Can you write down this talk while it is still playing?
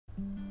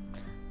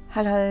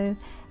Hello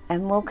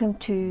and welcome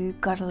to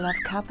Gotta Love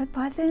Carpet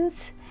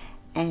Pythons,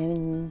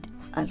 and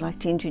I'd like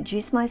to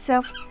introduce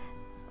myself.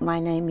 My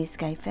name is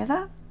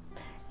Gayefeather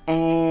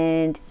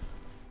and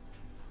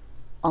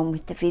on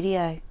with the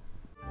video.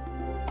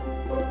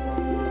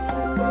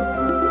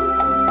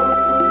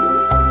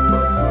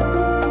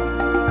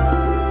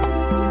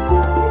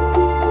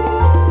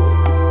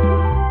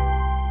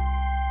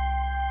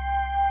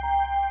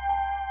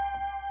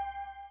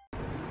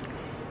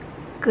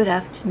 Good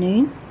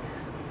afternoon.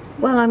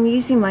 Well, I'm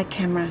using my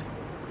camera,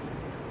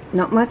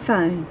 not my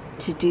phone,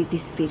 to do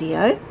this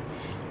video.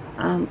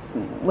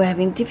 We're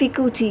having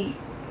difficulty.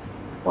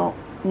 Well,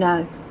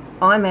 no,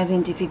 I'm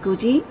having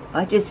difficulty.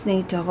 I just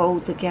need to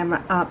hold the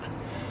camera up.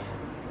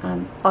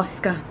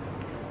 Oscar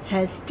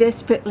has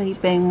desperately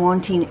been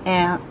wanting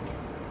out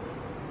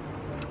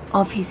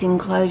of his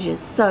enclosures,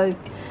 so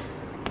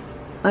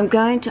I'm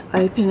going to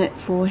open it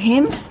for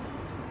him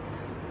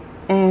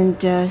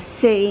and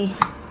see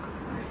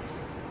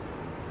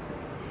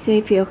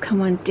if he'll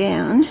come on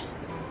down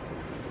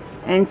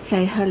and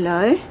say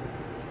hello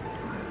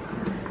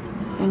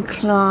and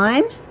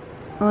climb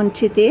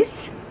onto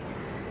this,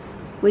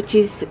 which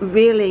is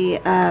really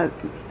a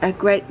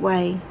great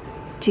way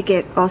to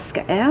get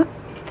Oscar out.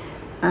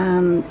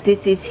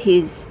 This is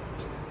his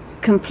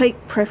complete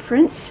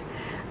preference,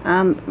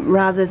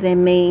 rather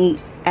than me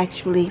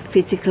actually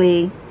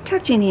physically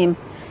touching him,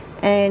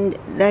 and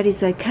that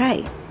is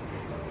okay,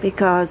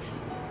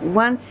 because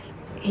once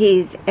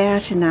he's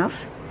out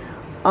enough,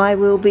 I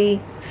will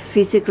be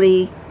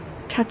physically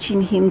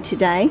touching him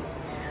today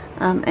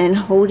and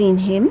holding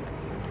him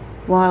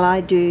while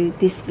I do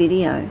this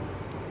video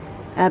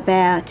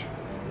about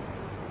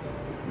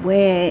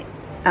where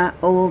are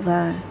all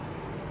the,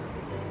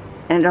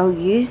 and I'll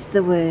use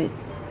the word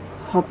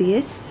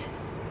hobbyists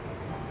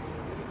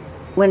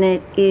when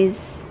it is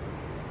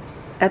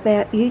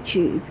about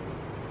YouTube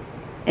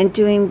and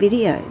doing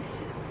videos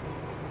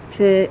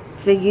for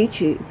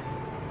YouTube.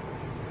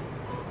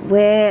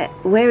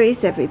 Where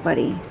is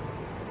everybody?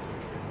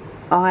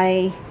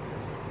 I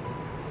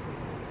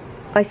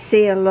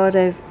see a lot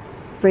of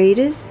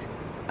breeders.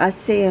 I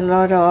see a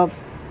lot of,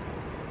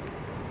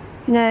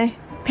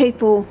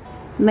 people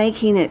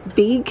making it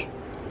big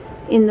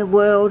in the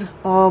world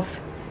of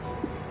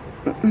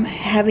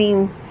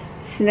having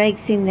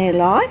snakes in their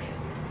life.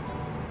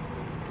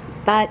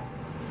 But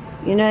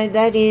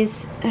that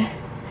is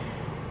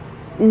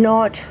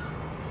not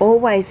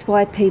always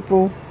why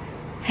people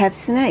have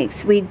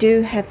snakes. We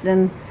do have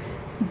them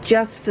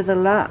just for the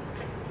love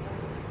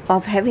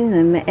of having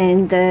them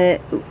and the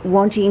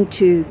wanting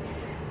to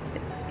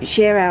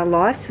share our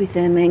lives with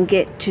them and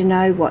get to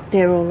know what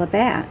they're all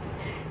about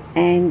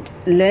and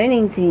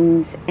learning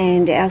things,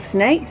 and our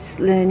snakes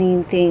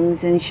learning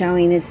things and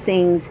showing us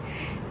things.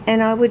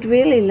 And I would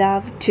really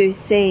love to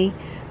see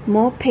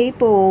more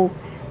people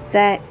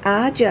that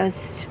are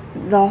just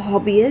the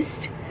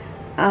hobbyist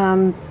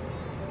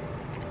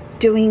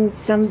doing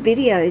some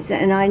videos.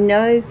 And I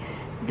know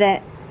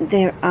that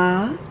there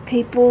are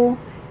people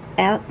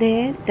out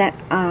there that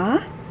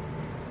are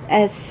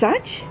as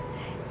such,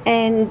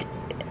 and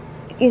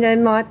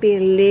might be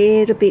a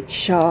little bit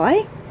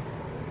shy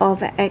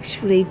of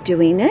actually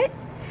doing it.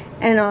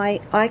 And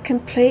I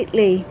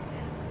completely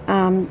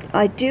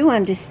I do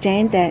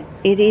understand that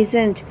it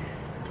isn't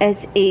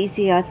as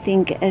easy, I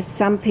think, as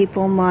some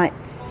people might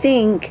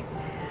think,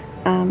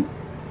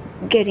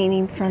 getting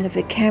in front of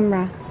a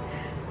camera.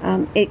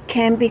 It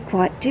can be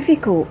quite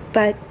difficult,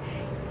 but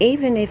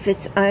even if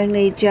it's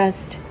only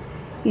just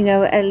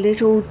a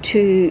little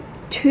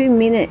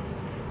 2-minute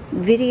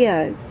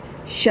video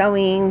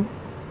showing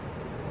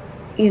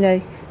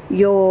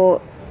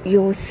your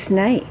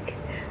snake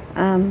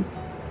and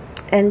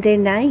their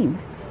name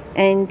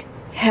and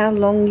how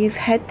long you've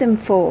had them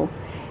for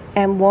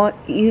and what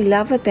you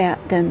love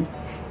about them,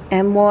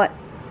 and what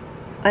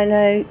I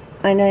know,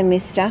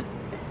 mister,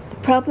 the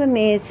problem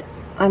is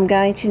I'm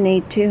going to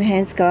need 2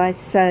 hands, guys,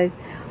 so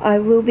I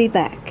will be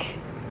back.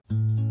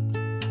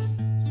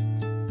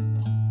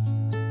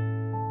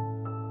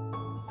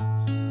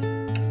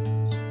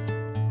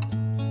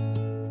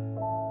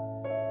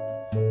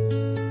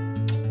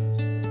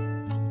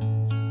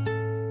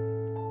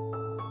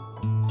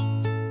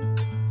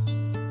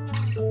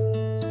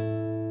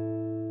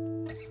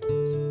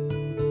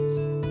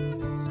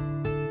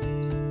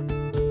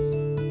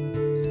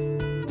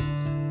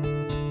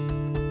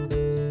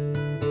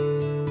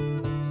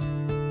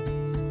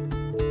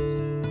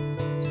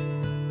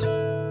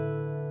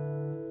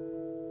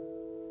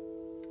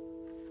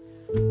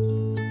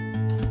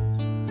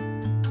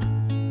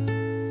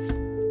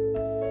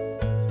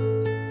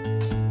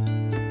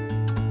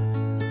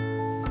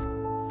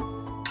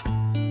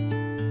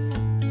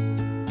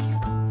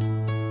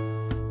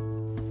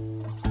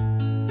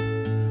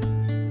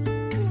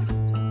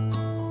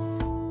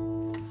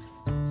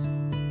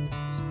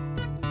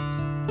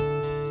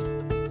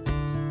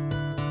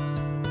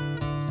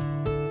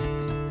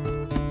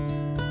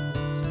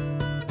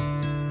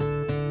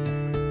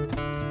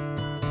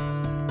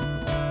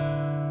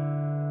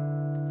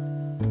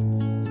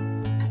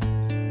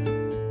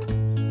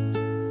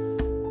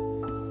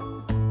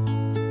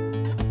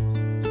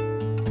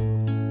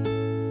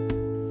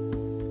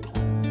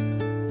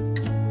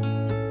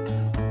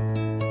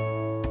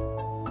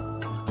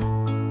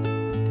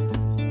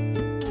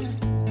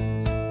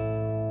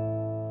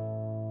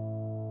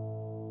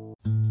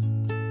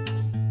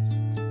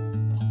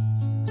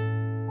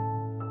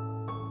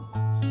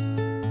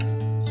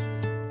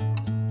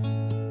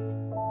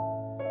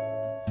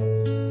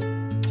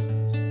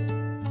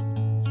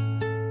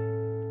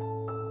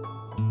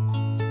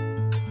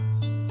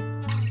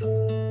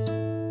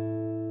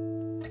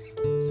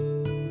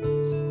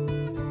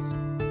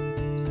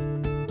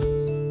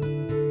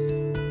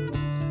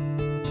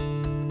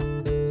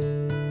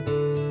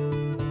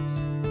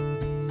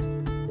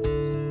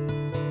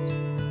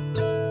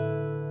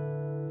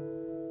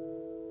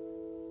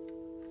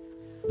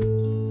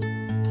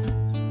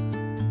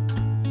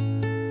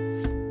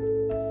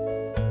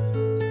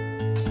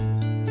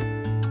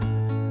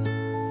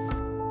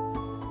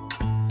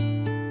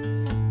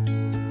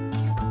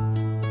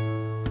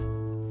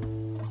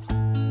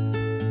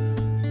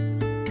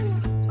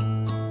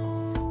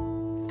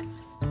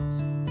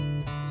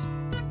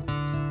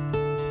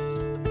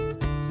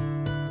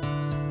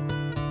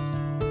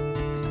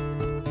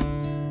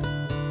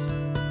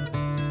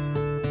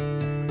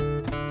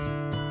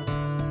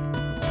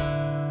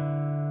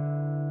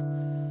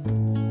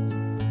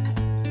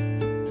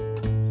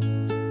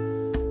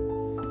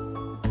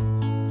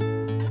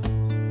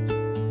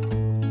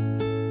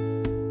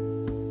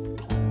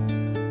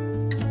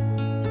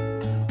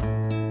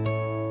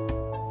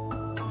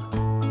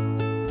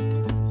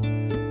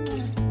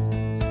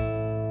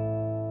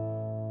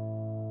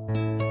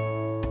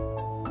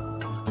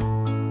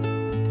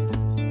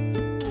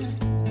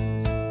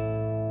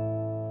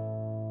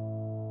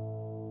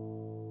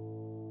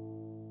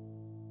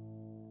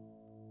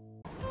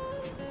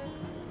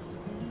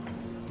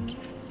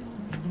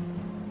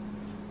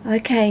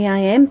 Okay, I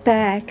am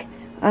back.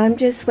 I'm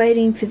just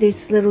waiting for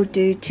this little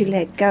dude to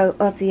let go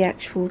of the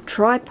actual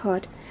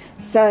tripod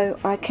so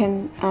I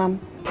can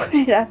put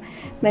it up,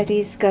 but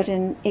he's got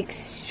an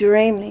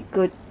extremely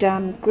good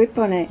grip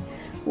on it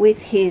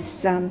with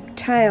his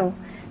tail,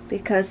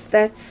 because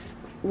that's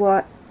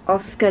what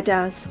Oscar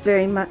does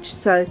very much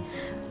so,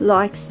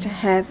 likes to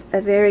have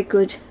a very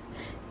good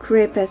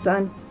grip as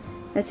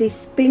he's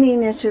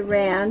spinning it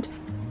around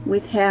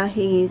with how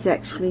he is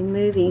actually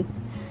moving.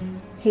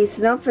 He's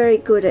not very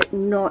good at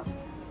not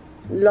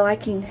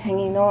liking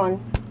hanging on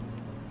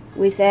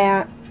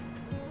without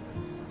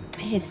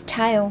his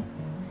tail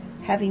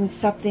having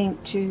something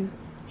to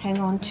hang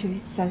on to,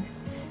 so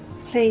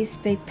please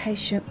be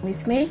patient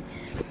with me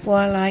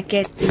while I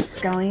get this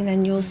going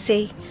and you'll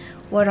see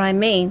what I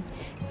mean.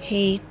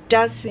 He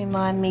does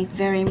remind me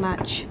very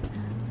much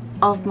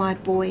of my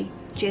boy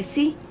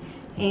Jesse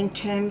in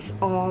terms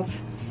of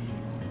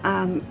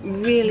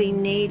really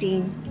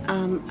needing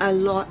a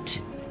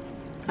lot,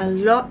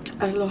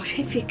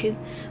 if you can.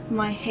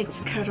 My head's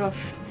cut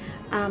off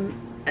and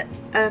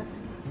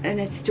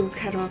it's still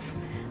cut off.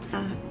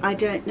 I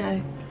don't know.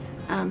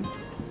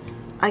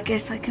 I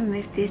guess I can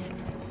move this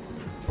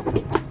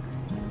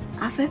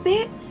up a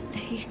bit.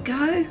 There you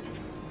go.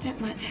 That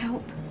might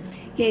help.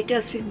 Yeah, it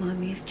does remind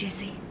me of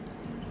Jesse,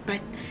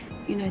 but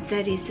you know,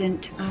 that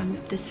isn't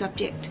the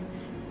subject.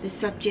 The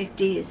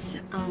subject is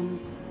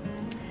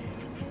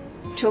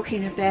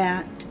talking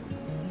about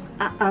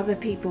other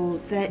people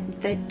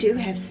that do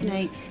have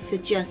snakes for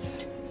just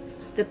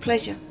the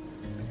pleasure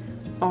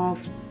of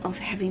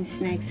having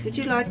snakes. Would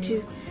you like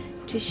to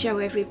show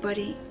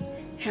everybody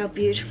how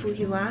beautiful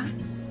you are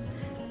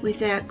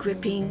without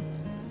gripping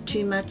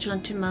too much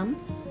onto Mum?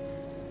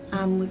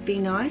 Would be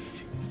nice.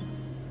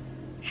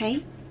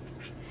 Hey,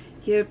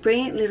 you're a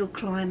brilliant little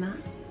climber,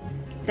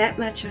 that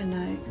much I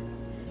know,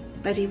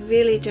 but he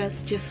really does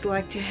just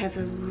like to have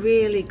a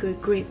really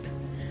good grip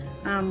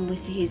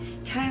with his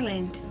tail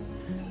end.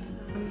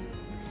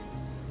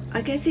 I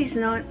guess he's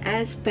not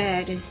as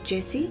bad as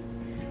Jesse,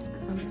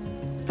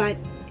 but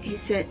he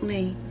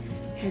certainly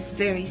has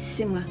very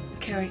similar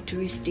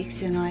characteristics,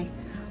 and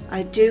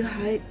I do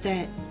hope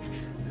that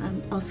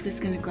Oscar's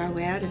going to grow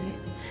out of it.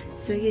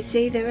 So you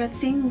see, there are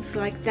things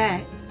like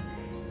that,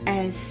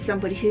 as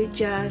somebody who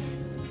just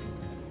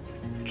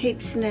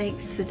keeps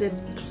snakes for the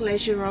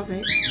pleasure of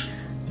it,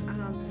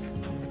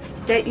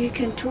 that you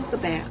can talk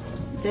about,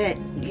 that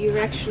you're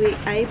actually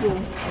able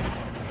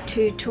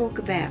to talk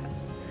about.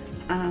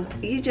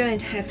 You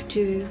don't have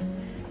to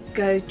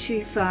go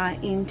too far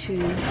into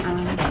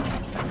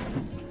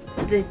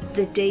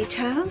the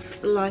details,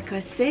 like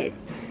I said.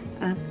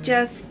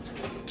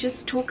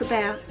 Just talk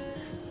about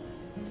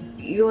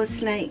your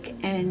snake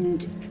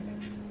and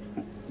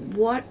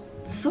what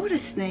sort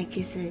of snake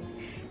is it,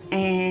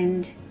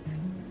 and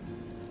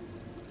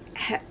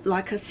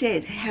like I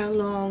said, how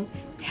long,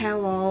 how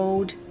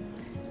old,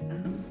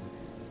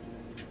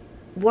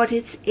 what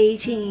it's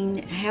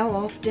eating, how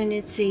often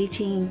it's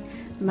eating,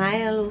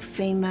 male or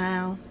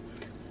female.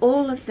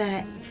 All of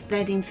that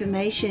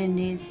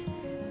information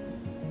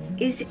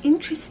is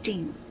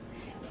interesting,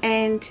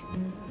 and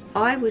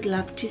I would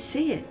love to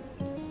see it.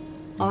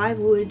 I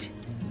would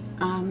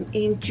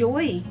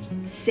enjoy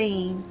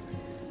seeing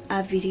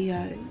a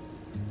video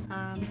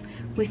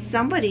with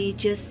somebody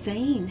just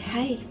saying,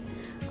 hey,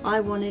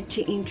 I wanted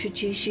to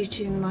introduce you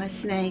to my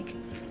snake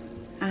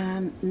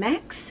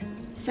Max.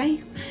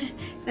 Say,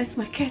 that's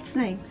my cat's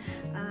name.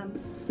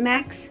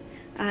 Max.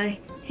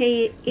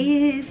 He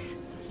is,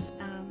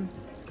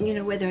 you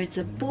know, whether it's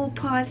a ball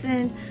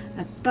python,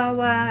 a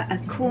boa, a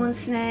corn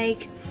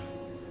snake,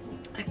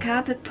 a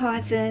carpet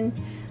python,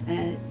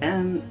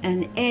 an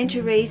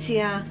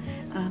antaresia,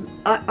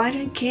 I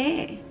don't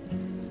care.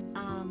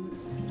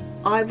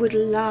 I would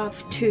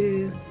love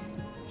to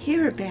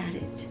hear about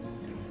it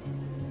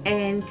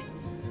and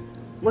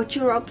what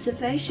your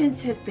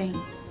observations have been,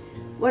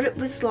 what it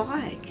was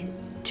like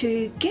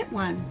to get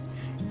one,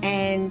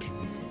 and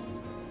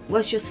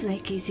was your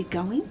snake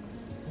easygoing,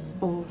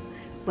 or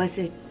was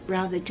it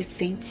rather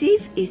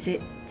defensive? Is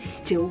it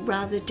still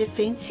rather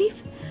defensive?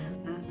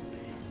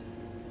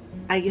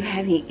 Are you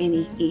having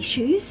any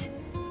issues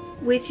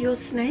with your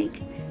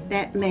snake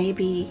that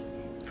maybe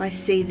if I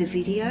see the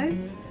video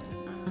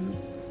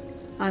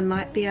I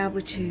might be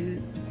able to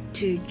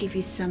give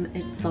you some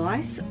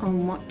advice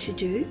on what to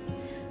do?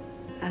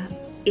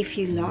 If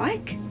you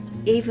like,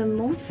 even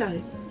more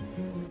so,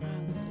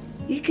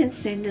 you can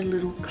send a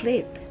little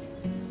clip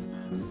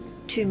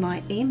to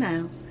my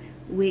email,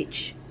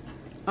 which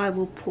I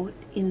will put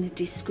in the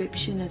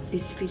description of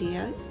this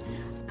video.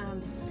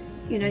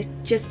 You know,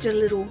 just a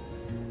little,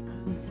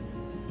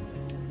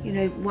 you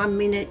know, 1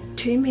 minute,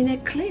 2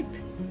 minute clip,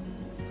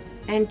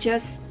 and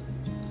just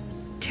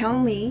tell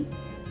me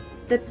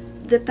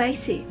the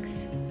basics.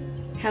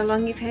 How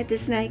long you've had the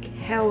snake,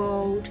 how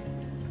old,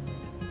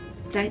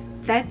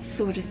 that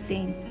sort of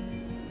thing,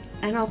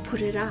 and I'll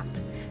put it up,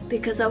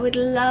 because I would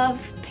love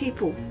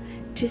people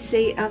to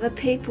see other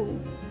people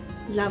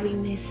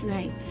loving their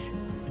snakes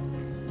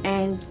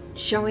and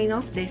showing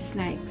off their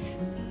snakes.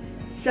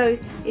 So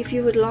if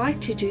you would like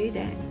to do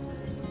that,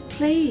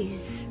 please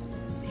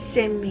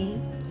send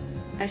me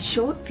a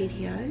short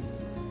video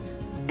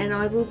and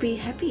I will be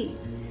happy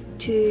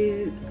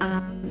to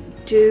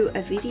do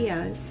a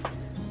video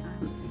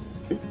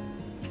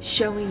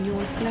showing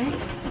your snake.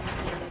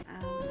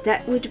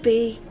 That would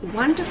be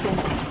wonderful.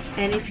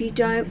 And if you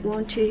don't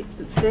want to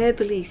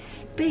verbally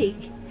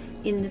speak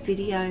in the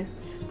video,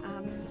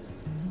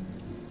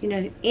 you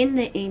know, in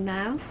the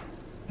email,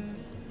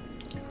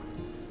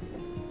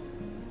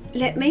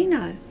 let me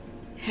know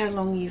how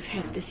long you've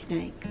had the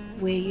snake,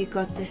 where you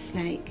got the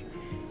snake,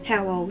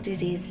 how old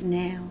it is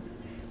now,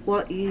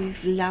 what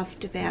you've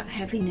loved about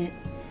having it.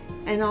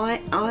 And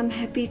I'm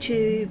happy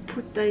to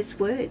put those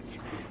words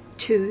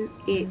to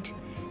it.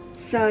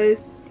 So,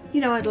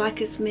 you know, I'd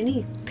like as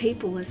many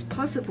people as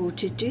possible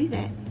to do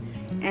that.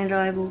 And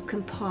I will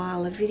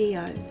compile a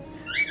video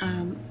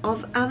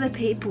of other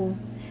people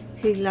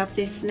who love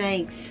their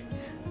snakes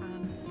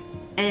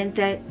and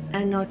that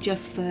are not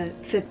just for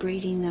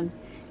breeding them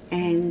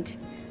and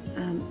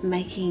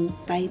making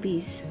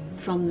babies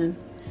from them.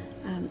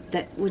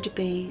 That would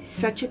be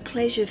such a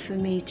pleasure for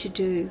me to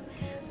do.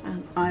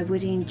 I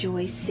would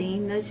enjoy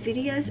seeing those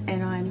videos,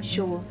 and I'm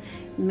sure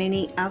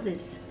many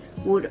others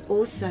would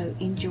also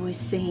enjoy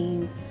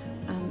seeing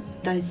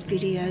those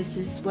videos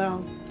as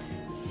well.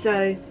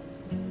 So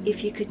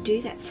if you could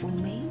do that for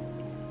me,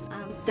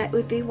 that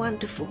would be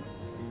wonderful.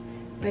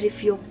 But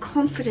if you're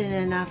confident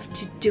enough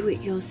to do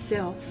it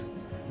yourself,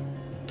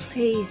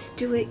 please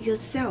do it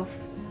yourself.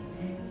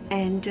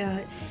 And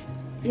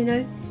you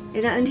know,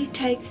 it only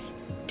takes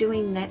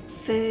doing that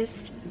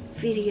first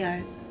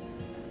video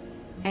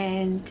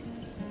and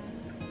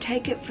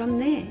take it from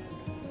there.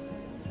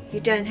 You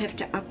don't have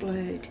to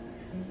upload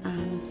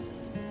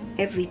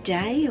every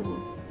day or,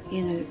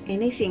 you know,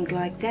 anything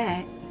like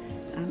that.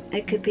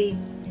 It could be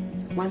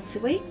once a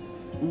week,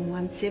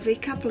 once every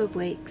couple of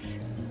weeks.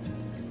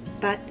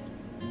 But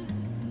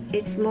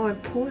it's more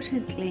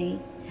importantly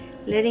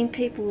letting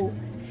people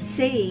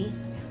see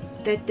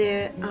that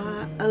there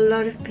are a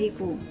lot of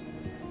people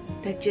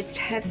that just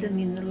have them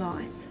in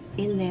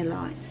their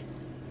lives,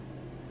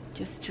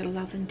 just to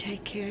love and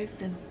take care of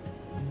them.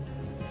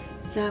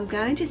 So I'm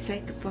going to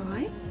say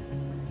goodbye,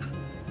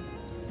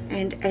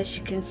 and as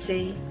you can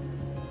see,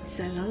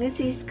 so long as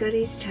he's got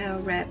his tail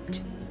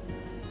wrapped,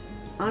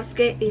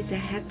 Oscar is a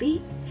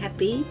happy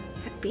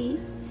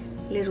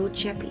little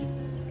chappy.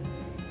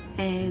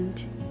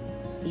 And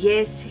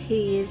yes,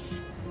 he is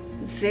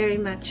very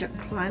much a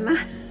climber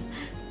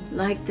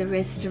like the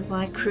rest of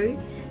my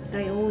crew.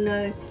 They all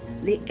know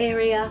the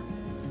area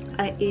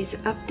is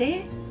up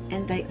there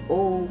and they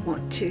all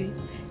want to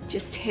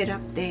just head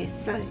up there.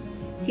 So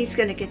he's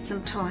going to get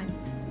some time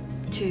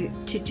to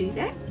do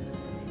that,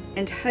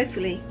 and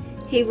hopefully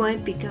he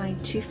won't be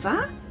going too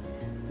far.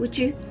 Would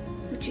you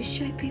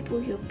show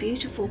people your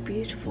beautiful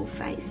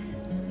face?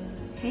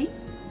 Hey,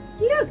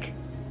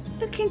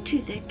 look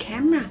into the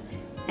camera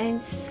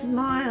and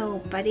smile,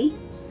 buddy.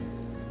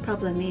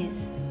 Problem is,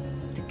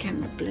 the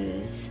camera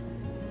blurs,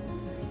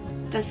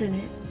 doesn't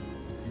it?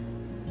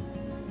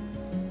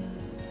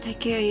 Take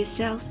care of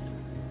yourself.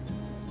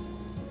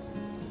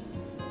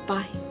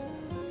 Bye.